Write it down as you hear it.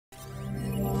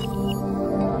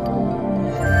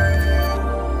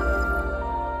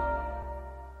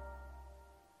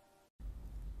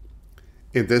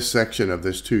In this section of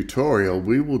this tutorial,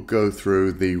 we will go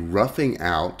through the roughing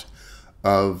out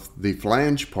of the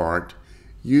flange part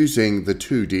using the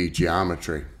 2D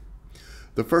geometry.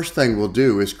 The first thing we'll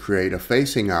do is create a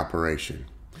facing operation.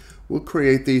 We'll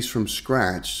create these from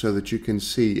scratch so that you can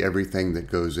see everything that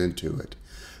goes into it.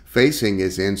 Facing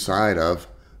is inside of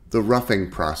the roughing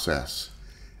process.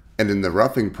 And in the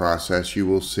roughing process, you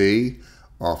will see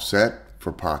offset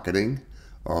for pocketing,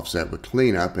 offset with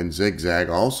cleanup, and zigzag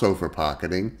also for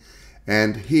pocketing,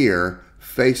 and here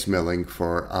face milling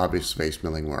for obvious face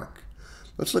milling work.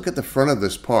 Let's look at the front of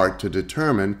this part to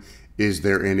determine, is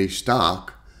there any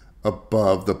stock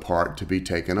above the part to be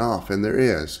taken off? And there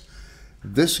is.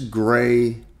 This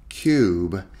gray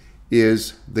cube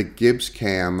is the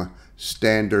GibbsCAM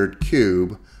standard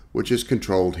cube, which is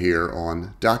controlled here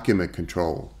on document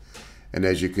control. And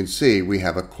as you can see, we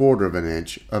have 1/4 of an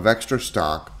inch of extra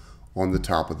stock on the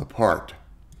top of the part.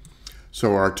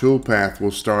 So our toolpath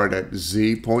will start at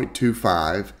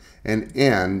Z.25 and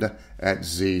end at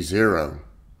Z0.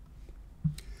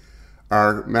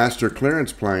 Our master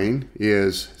clearance plane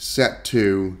is set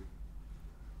to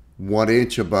 1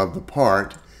 inch above the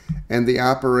part, and the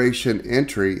operation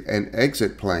entry and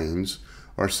exit planes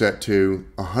are set to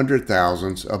 100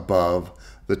 thousandths above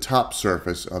the top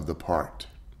surface of the part.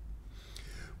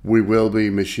 We will be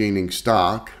machining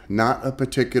stock, not a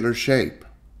particular shape.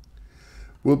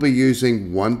 We'll be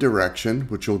using one direction,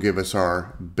 which will give us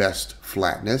our best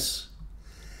flatness.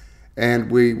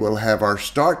 And we will have our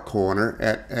start corner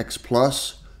at X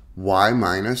plus, Y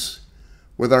minus,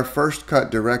 with our first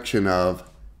cut direction of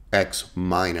X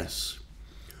minus.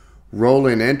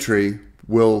 Roll-in entry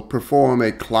will perform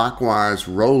a clockwise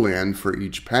roll-in for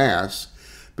each pass,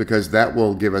 because that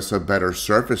will give us a better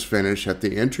surface finish at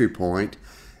the entry point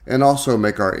and also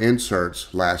make our inserts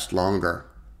last longer.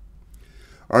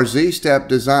 Our Z-step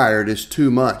desired is too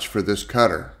much for this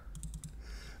cutter.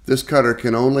 This cutter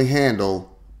can only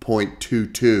handle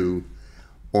 0.22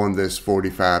 on this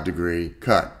 45-degree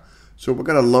cut. So we're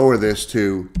going to lower this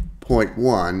to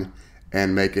 0.1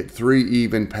 and make it 3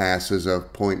 even passes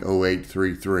of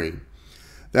 0.0833.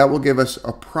 That will give us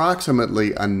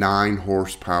approximately a 9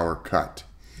 horsepower cut.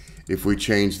 If we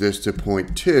change this to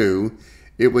 0.2,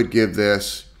 it would give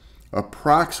this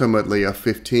approximately a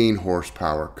 15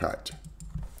 horsepower cut.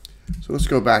 So let's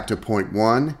go back to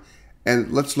 0.1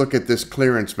 and let's look at this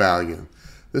clearance value.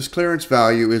 This clearance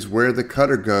value is where the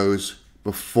cutter goes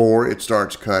before it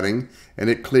starts cutting, and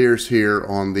it clears here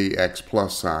on the X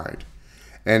plus side.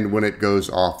 And when it goes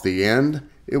off the end,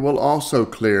 it will also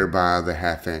clear by the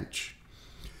 1/2 inch.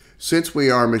 Since we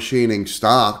are machining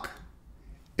stock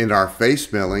in our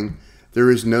face milling,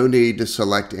 there is no need to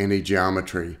select any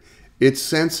geometry. It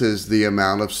senses the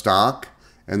amount of stock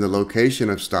and the location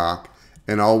of stock,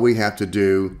 and all we have to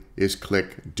do is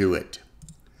click Do It.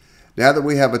 Now that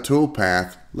we have a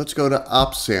toolpath, let's go to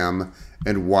OpSim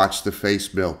and watch the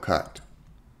face mill cut.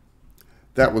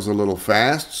 That was a little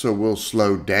fast, so we'll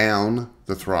slow down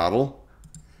the throttle,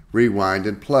 rewind,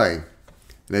 and play.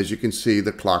 And as you can see,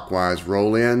 the clockwise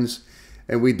roll-ins,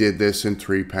 and we did this in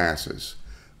 3 passes.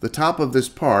 The top of this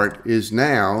part is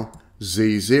now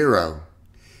Z0.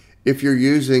 If you're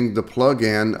using the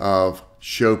plug-in of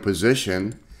Show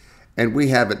Position, and we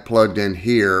have it plugged in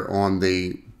here on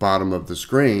the bottom of the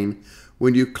screen,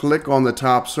 when you click on the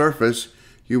top surface,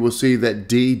 you will see that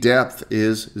D depth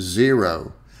is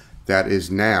 0. That is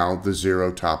now the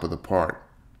 0 top of the part.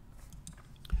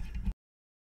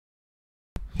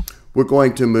 We're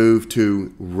going to move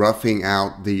to roughing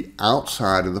out the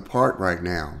outside of the part right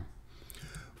now.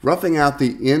 Roughing out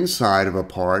the inside of a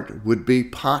part would be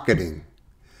pocketing.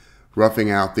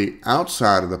 Roughing out the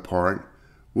outside of the part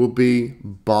will be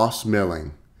boss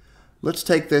milling. Let's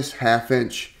take this 1/2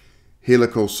 inch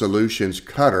Helical Solutions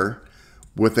cutter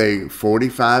with a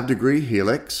 45-degree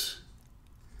helix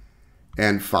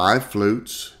and 5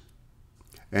 flutes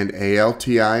and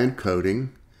ALTI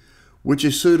encoding, which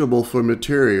is suitable for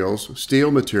materials,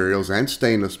 steel materials and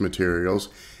stainless materials,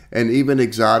 and even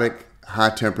exotic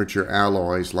high-temperature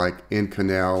alloys like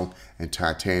Inconel and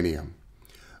titanium.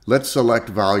 Let's select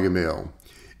Volume Mill.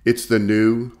 It's the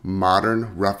new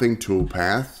modern roughing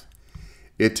toolpath.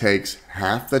 It takes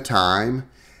half the time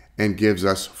and gives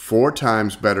us 4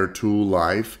 times better tool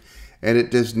life, and it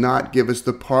does not give us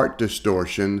the part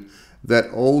distortion that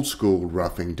old school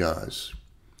roughing does.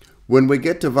 When we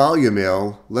get to Volume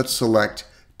Mill, let's select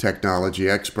Technology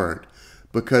Expert,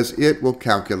 because it will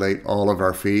calculate all of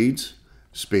our feeds,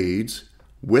 speeds,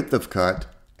 width of cut,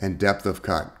 and depth of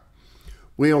cut.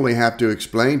 We only have to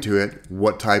explain to it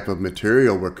what type of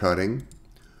material we're cutting,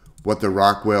 what the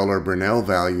Rockwell or Burnell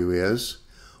value is,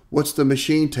 what's the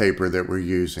machine taper that we're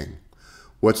using,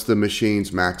 What's the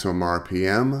machine's maximum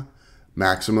RPM?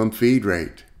 Maximum feed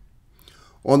rate.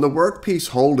 On the workpiece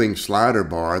holding slider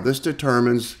bar, this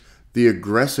determines the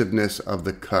aggressiveness of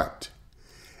the cut.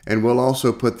 And we'll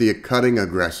also put the cutting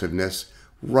aggressiveness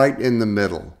right in the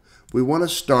middle. We want to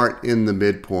start in the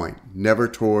midpoint, never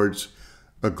towards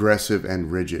aggressive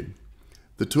and rigid.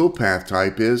 The toolpath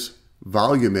type is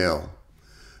volume mill.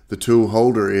 The tool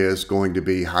holder is going to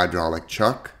be hydraulic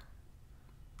chuck,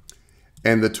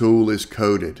 and the tool is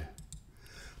coded.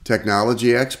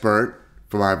 Technology expert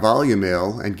for my volume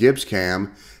mill and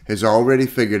GibbsCAM has already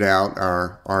figured out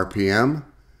our RPM,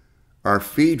 our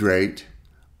feed rate,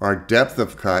 our depth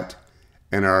of cut,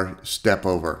 and our step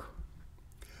over.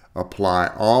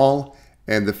 Apply all,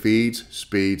 and the feeds,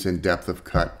 speeds, and depth of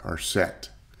cut are set.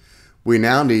 We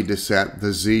now need to set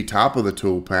the Z top of the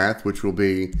toolpath, which will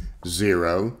be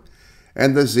 0,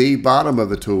 and the Z bottom of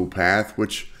the toolpath,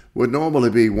 which would normally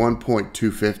be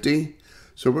 1.250.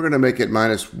 So we're going to make it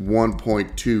minus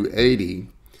 1.280,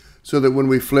 so that when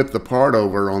we flip the part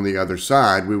over on the other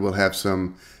side, we will have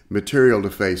some material to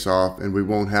face off, and we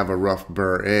won't have a rough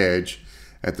burr edge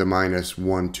at the minus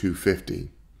 1.250.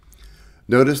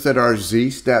 Notice that our Z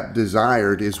step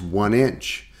desired is 1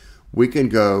 inch. We can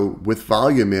go with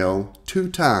volume mill 2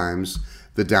 times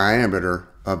the diameter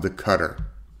of the cutter.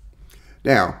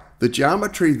 Now, the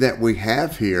geometry that we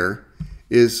have here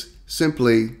is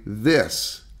simply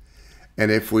this.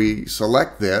 And if we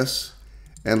select this,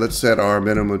 and let's set our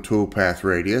minimum toolpath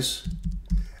radius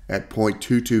at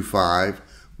 0.225,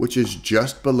 which is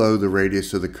just below the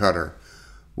radius of the cutter.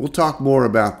 We'll talk more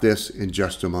about this in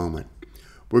just a moment.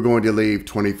 We're going to leave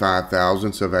 25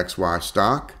 thousandths of XY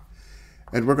stock,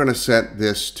 and we're going to set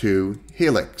this to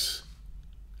helix.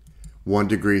 1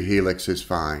 degree helix is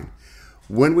fine.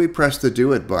 When we press the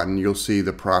Do It button, you'll see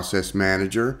the Process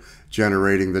Manager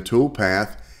generating the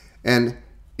toolpath, and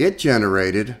it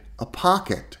generated a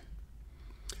pocket.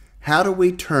 How do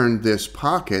we turn this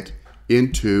pocket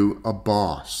into a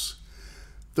boss?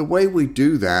 The way we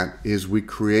do that is we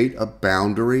create a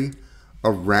boundary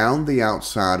around the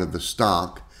outside of the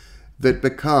stock that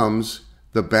becomes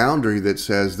the boundary that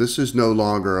says this is no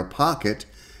longer a pocket,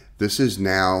 this is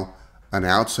now an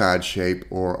outside shape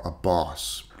or a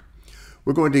boss.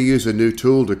 We're going to use a new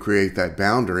tool to create that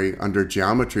boundary under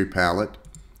Geometry Palette,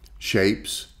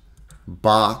 Shapes,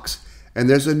 Box, and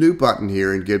there's a new button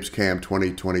here in GibbsCAM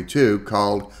 2022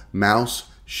 called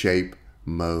Mouse Shape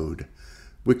Mode.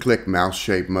 We click Mouse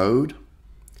Shape Mode.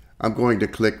 I'm going to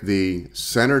click the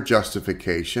center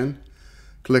justification,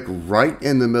 click right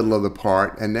in the middle of the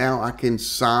part, and now I can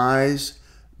size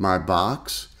my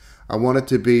box. I want it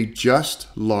to be just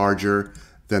larger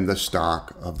than the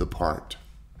stock of the part.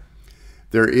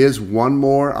 There is one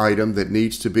more item that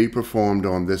needs to be performed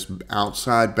on this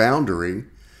outside boundary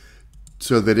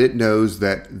so that it knows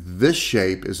that this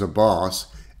shape is a boss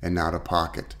and not a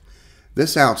pocket.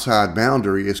 This outside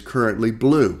boundary is currently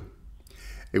blue,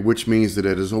 which means that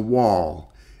it is a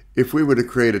wall. If we were to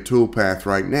create a toolpath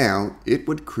right now, it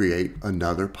would create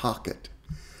another pocket.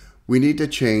 We need to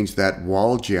change that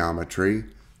wall geometry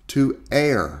to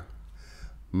air.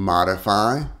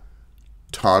 Modify,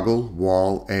 toggle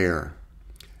wall air.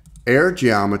 Air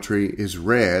geometry is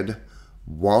red,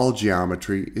 wall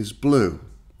geometry is blue.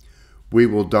 We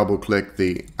will double click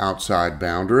the outside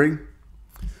boundary.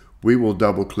 We will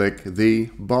double click the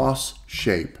boss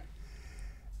shape.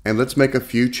 And let's make a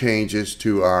few changes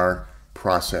to our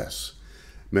process.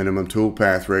 Minimum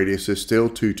toolpath radius is still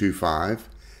 225.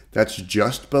 That's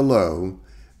just below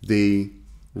the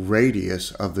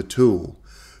radius of the tool,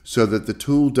 so that the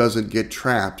tool doesn't get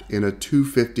trapped in a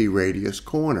 250 radius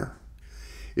corner.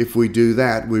 If we do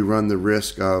that, we run the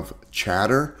risk of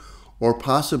chatter or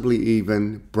possibly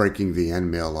even breaking the end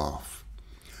mill off.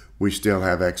 We still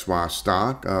have XY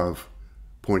stock of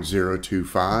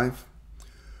 0.025.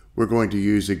 We're going to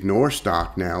use ignore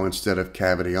stock now instead of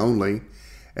cavity only,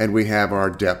 and we have our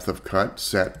depth of cut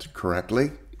set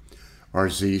correctly. Our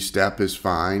Z step is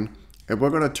fine, and we're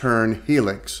going to turn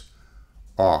helix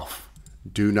off.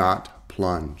 Do not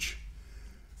plunge.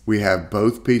 We have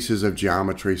both pieces of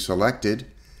geometry selected.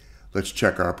 Let's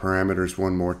check our parameters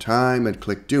one more time and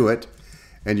click Do It,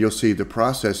 and you'll see the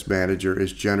Process Manager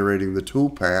is generating the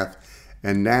toolpath,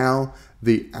 and now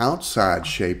the outside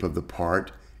shape of the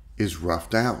part is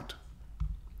roughed out.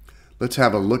 Let's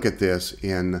have a look at this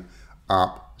in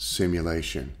Op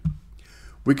Simulation.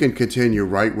 We can continue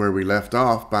right where we left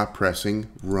off by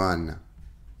pressing Run.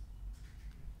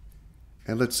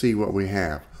 And let's see what we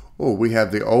have. Oh, we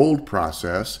have the old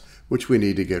process, which we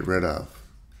need to get rid of.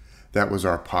 That was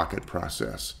our pocket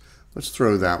process. Let's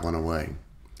throw that one away.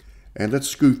 And let's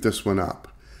scoot this one up.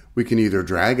 We can either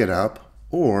drag it up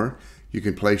Or you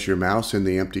can place your mouse in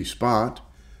the empty spot,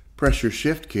 press your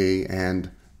Shift key, and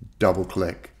double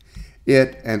click.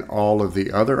 It and all of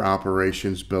the other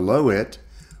operations below it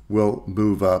will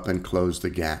move up and close the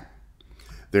gap.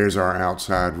 There's our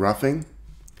outside roughing,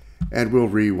 and we'll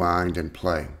rewind and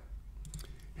play.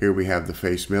 Here we have the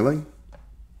face milling,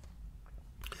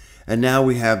 and now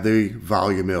we have the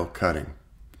volume mill cutting.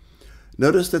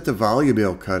 Notice that the volume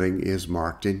mill cutting is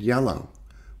marked in yellow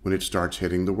when it starts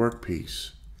hitting the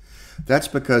workpiece. That's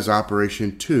because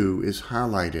operation 2 is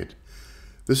highlighted.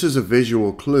 This is a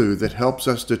visual clue that helps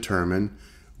us determine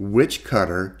which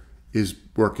cutter is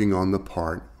working on the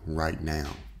part right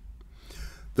now.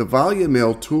 The volume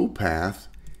mill toolpath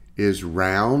is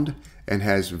round and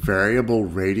has variable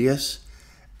radius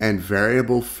and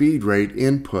variable feed rate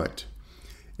input.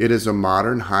 It is a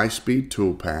modern high-speed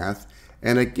toolpath,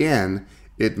 and again,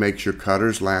 it makes your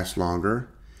cutters last longer.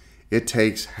 It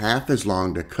takes half as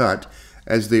long to cut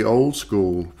as the old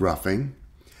school roughing,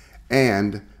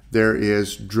 and there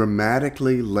is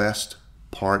dramatically less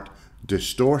part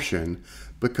distortion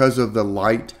because of the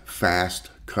light, fast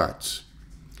cuts.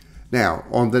 Now,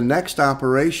 on the next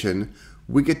operation,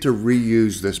 we get to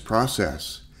reuse this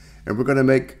process, and we're going to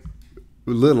make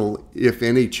little, if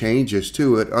any, changes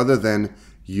to it other than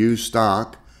use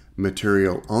stock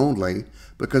material only,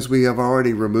 because we have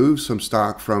already removed some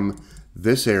stock from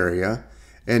this area,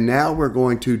 and now we're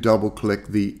going to double click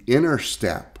the inner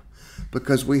step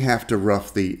because we have to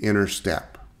rough the inner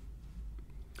step.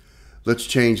 Let's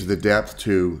change the depth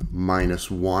to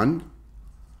 -1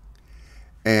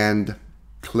 and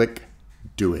click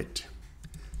Do It.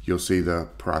 You'll see the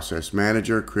process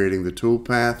manager creating the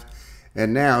toolpath,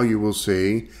 and now you will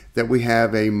see that we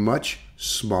have a much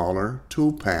smaller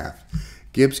toolpath.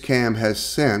 GibbsCAM has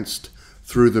sensed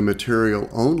through the material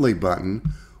only button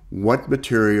what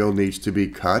material needs to be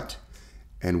cut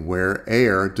and where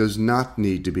air does not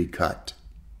need to be cut.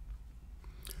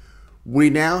 We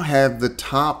now have the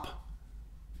top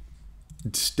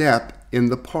step in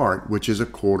the part, which is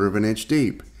 1/4 of an inch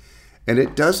deep. And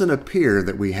it doesn't appear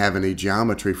that we have any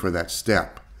geometry for that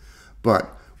step,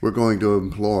 but we're going to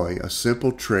employ a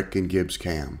simple trick in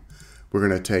GibbsCAM. We're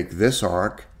going to take this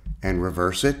arc and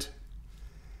reverse it,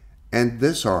 and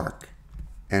this arc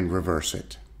and reverse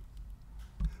it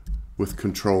with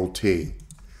Control T.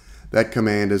 That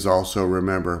command is also,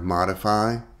 remember,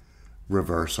 modify,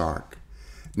 reverse arc.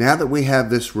 Now that we have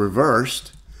this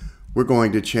reversed, we're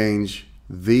going to change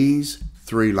these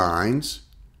 3 lines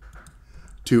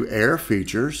to air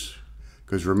features,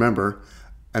 because remember,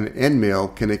 an end mill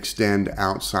can extend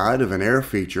outside of an air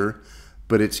feature,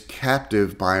 but it's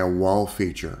captive by a wall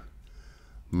feature.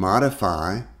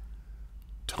 Modify,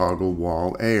 toggle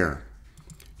wall air.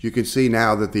 You can see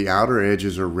now that the outer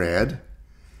edges are red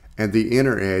and the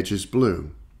inner edge is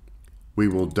blue. We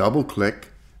will double click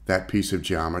that piece of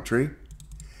geometry,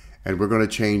 and we're going to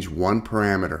change one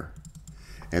parameter,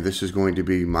 and this is going to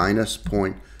be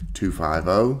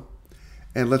 -0.250.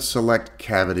 And let's select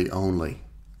cavity only.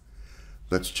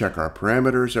 Let's check our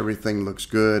parameters. Everything looks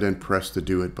good, and press the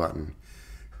Do It button.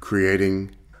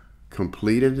 Creating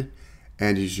completed,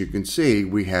 and as you can see,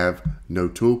 we have no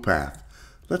toolpath.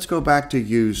 Let's go back to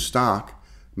use stock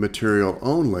material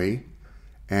only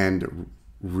and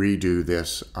redo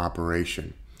this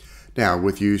operation. Now,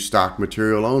 with use stock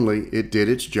material only, it did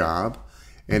its job,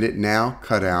 and it now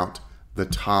cut out the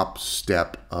top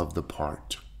step of the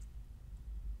part.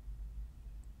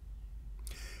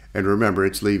 And remember,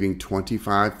 it's leaving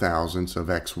 25 thousandths of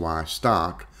XY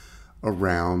stock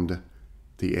around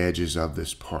the edges of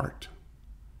this part.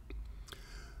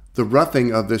 The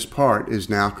roughing of this part is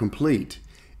now complete.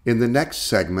 In the next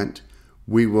segment,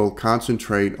 we will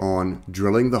concentrate on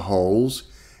drilling the holes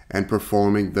and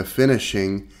performing the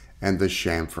finishing and the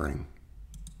chamfering.